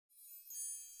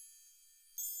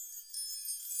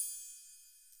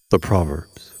The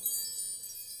Proverbs,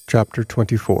 chapter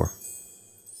 24.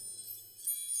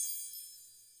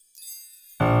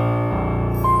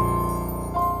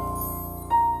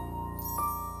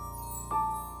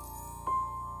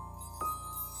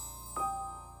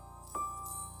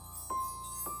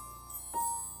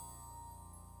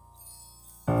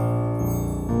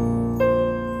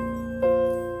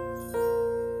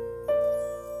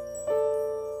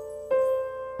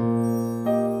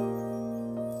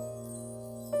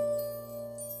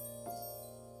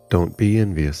 Don't be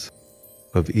envious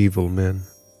of evil men.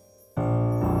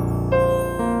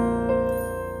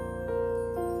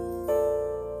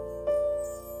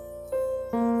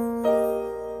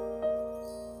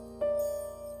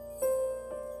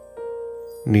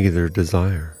 Neither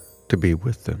desire to be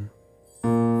with them.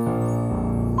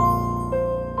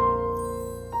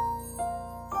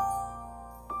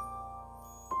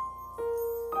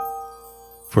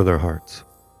 For their hearts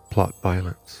plot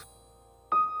violence,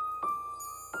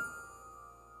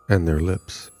 and their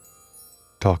lips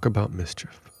talk about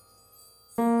mischief.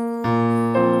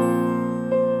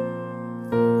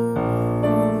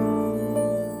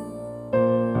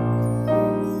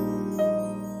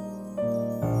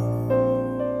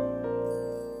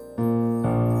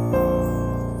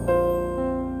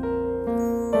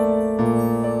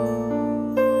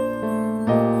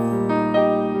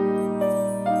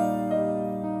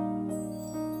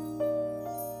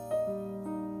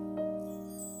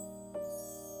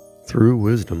 Through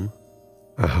wisdom,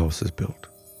 a house is built.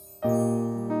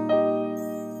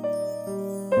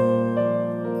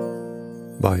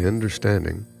 By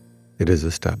understanding, it is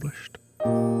established.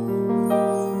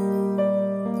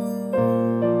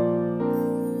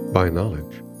 By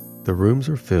knowledge, the rooms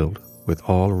are filled with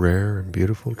all rare and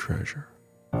beautiful treasure.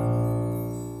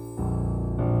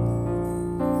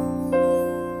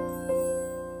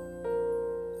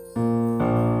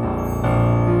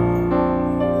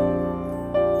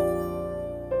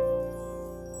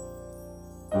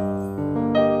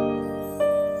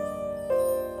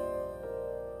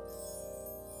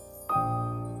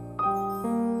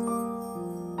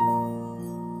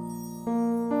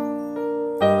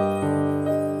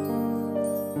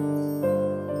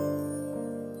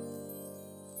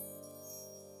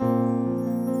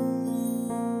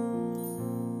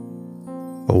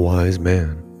 A wise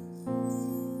man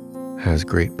has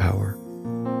great power,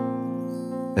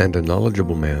 and a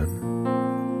knowledgeable man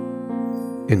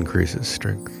increases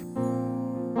strength.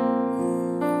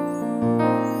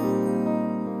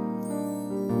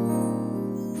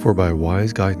 For by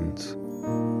wise guidance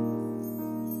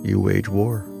you wage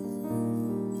war,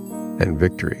 and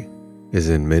victory is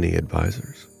in many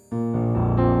advisers.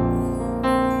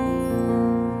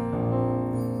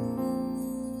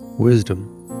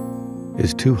 Wisdom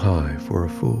is too high for a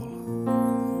fool.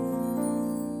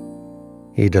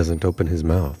 He doesn't open his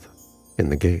mouth in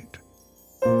the gate.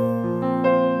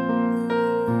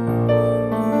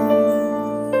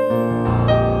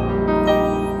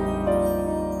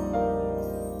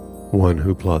 One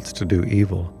who plots to do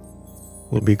evil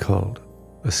will be called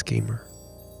a schemer.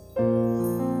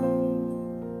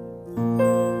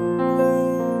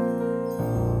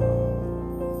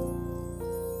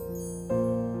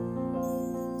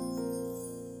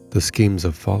 The schemes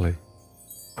of folly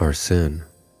are sin.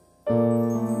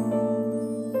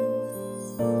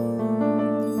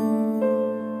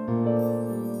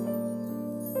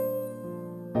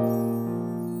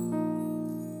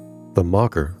 The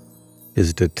mocker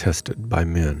is detested by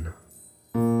men.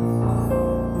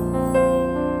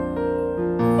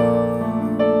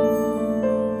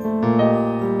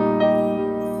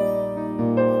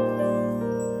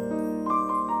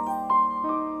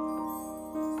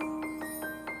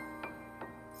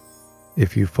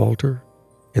 If you falter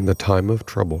in the time of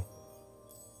trouble,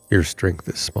 your strength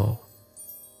is small.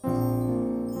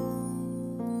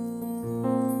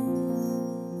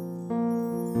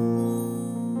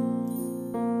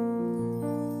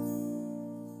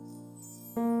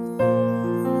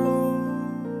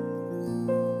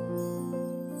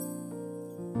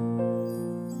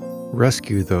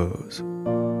 Rescue those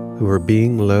who are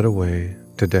being led away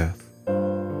to death.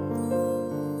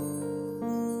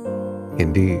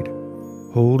 Indeed,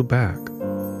 hold back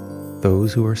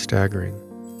those who are staggering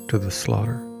to the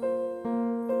slaughter.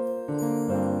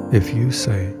 If you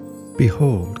say,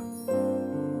 "Behold,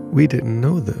 we didn't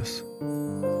know this,"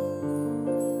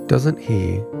 doesn't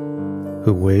he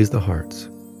who weighs the hearts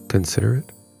consider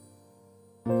it?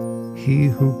 He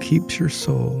who keeps your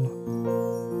soul,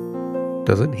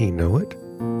 doesn't he know it?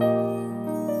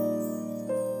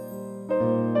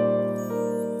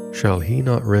 Shall he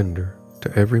not render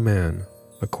to every man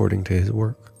according to his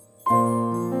work?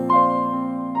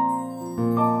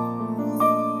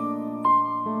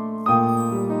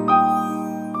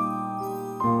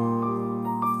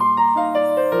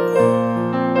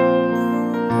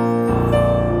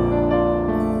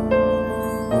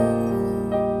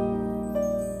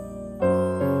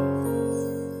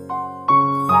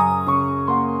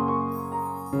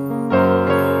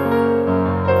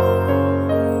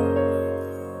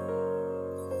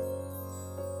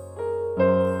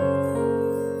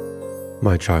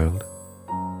 My child,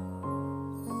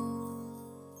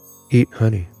 eat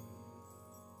honey,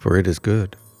 for it is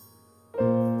good.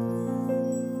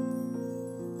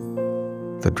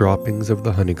 The droppings of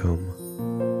the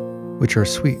honeycomb, which are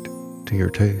sweet to your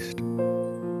taste.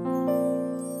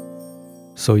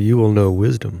 So you will know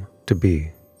wisdom to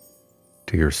be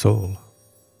to your soul.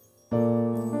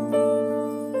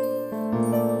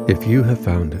 If you have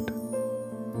found it,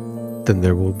 then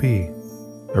there will be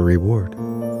a reward.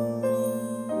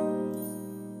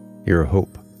 Your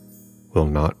hope will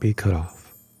not be cut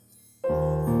off.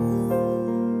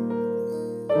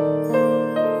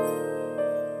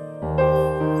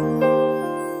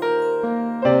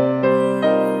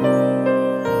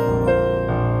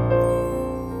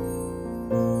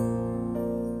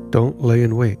 Don't lay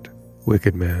in wait,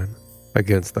 wicked man,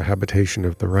 against the habitation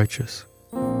of the righteous.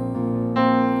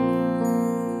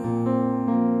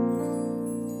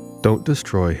 Don't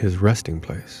destroy his resting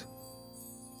place,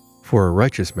 for a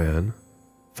righteous man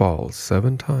falls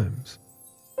 7 times.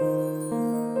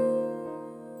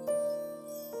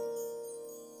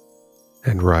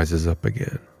 And rises up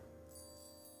again.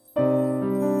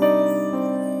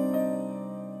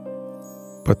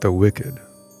 But the wicked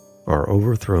are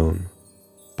overthrown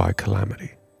by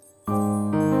calamity.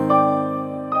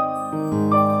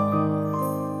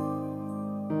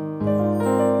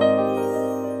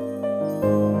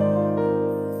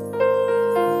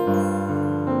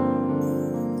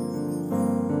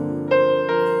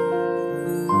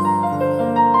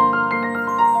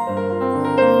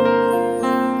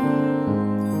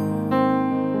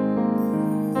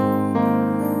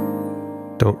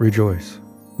 Don't rejoice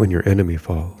when your enemy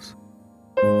falls.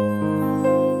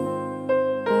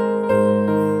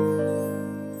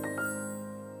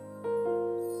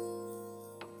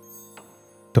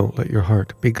 Don't let your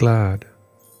heart be glad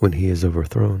when he is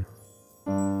overthrown.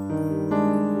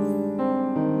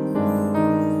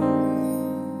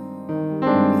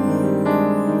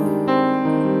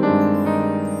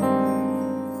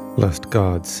 Lest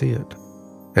God see it,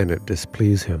 and it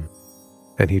displease him,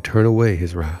 and he turn away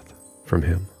his wrath from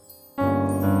him.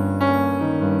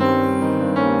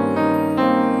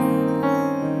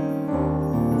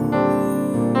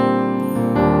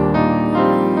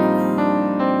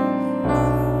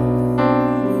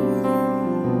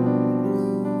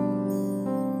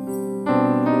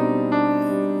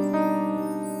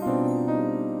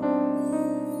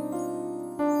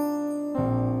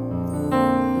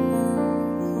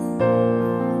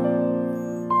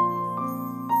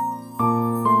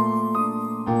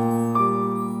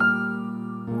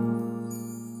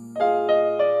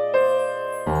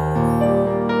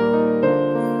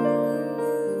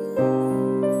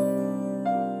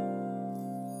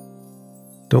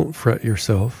 Don't fret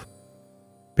yourself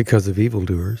because of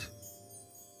evildoers.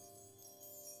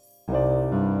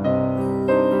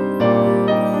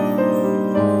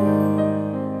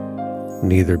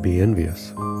 Neither be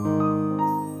envious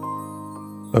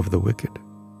of the wicked.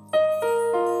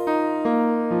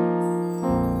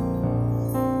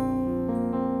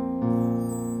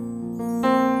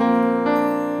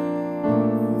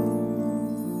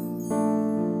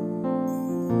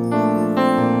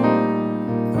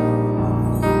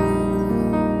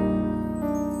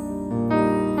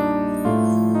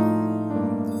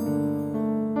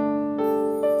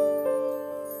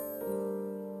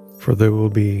 For there will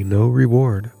be no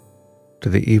reward to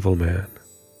the evil man.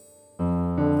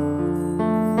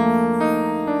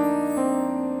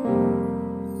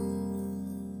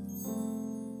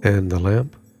 And the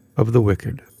lamp of the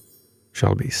wicked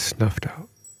shall be snuffed out.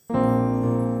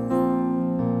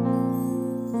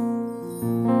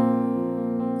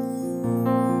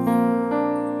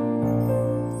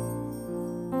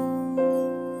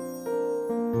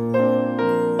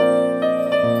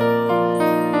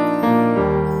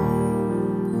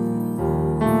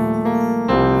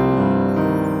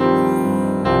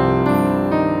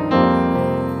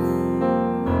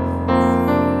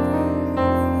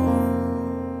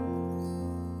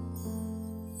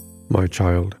 My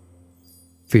child,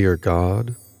 fear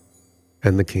God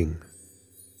and the King.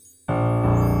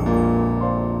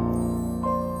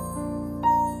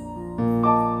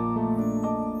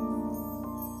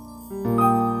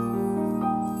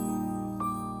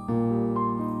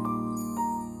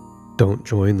 Don't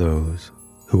join those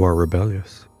who are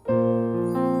rebellious,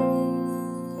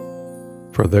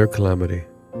 for their calamity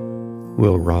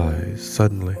will rise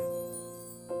suddenly.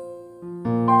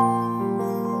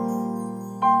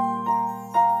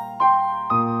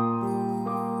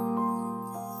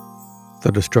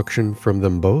 The destruction from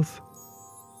them both?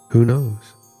 Who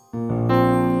knows?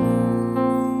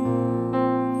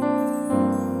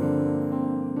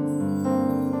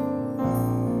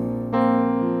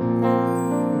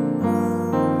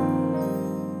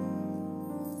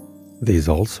 These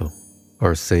also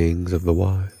are sayings of the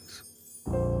wise.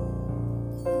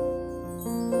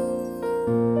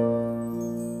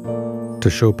 To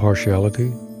show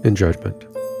partiality in judgment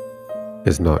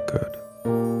is not good.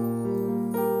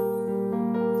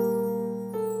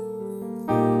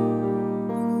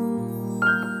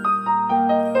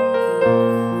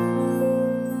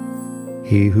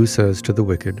 He who says to the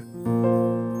wicked,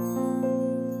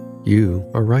 "You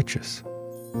are righteous,"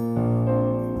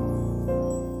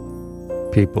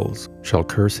 peoples shall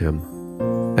curse him,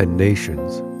 and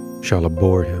nations shall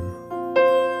abhor him.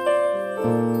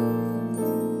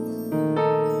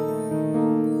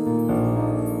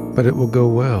 But it will go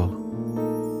well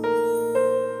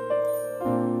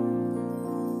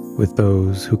with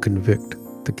those who convict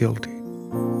the guilty,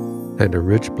 and a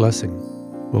rich blessing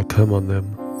will come on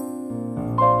them.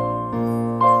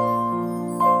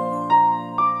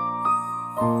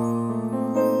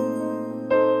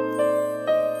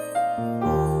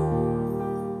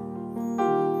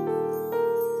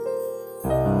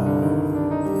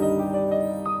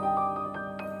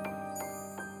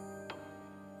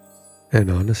 An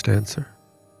honest answer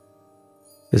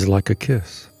is like a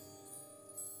kiss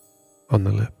on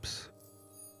the lips.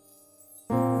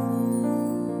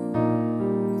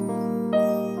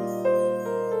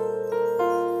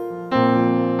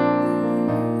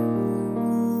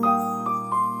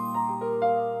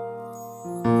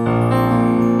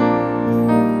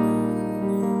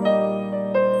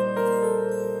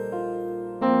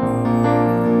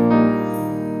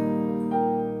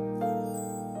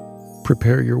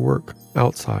 Prepare your work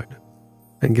outside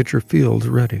and get your fields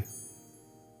ready.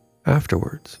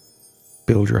 Afterwards,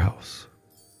 build your house.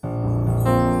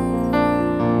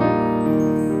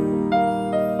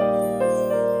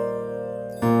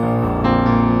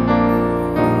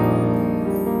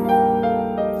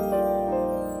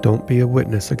 Don't be a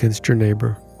witness against your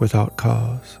neighbor without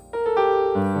cause.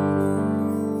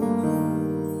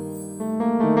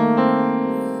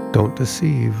 Don't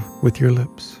deceive with your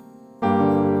lips.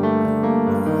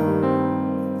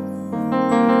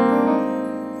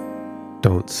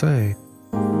 Don't say,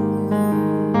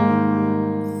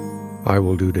 "I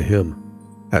will do to him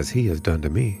as he has done to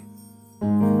me."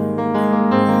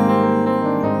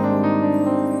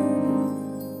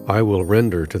 I will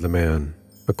render to the man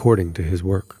according to his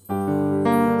work.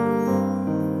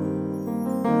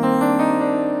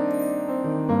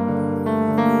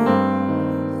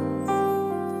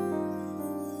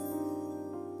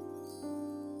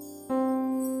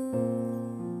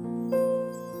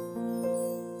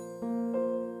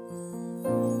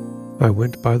 I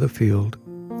went by the field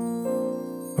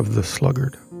of the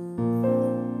sluggard,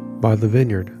 by the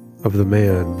vineyard of the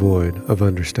man void of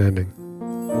understanding.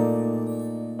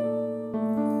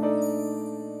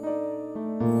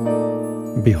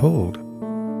 Behold,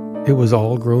 it was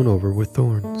all grown over with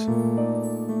thorns.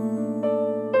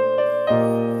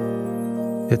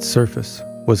 Its surface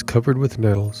was covered with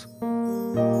nettles.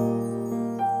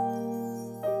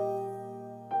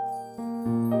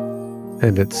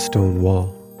 And its stone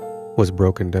wall was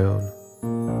broken down.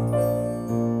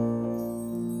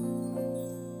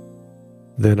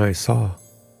 Then I saw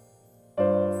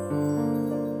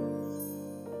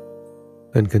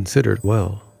and considered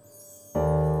well.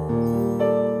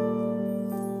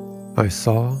 I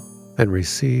saw and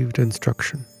received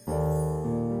instruction.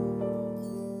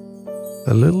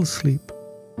 A little sleep,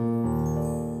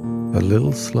 a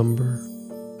little slumber,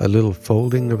 a little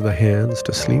folding of the hands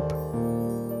to sleep.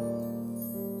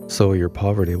 So your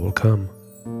poverty will come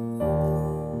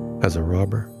as a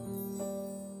robber,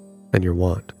 and your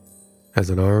want as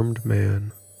an armed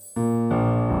man.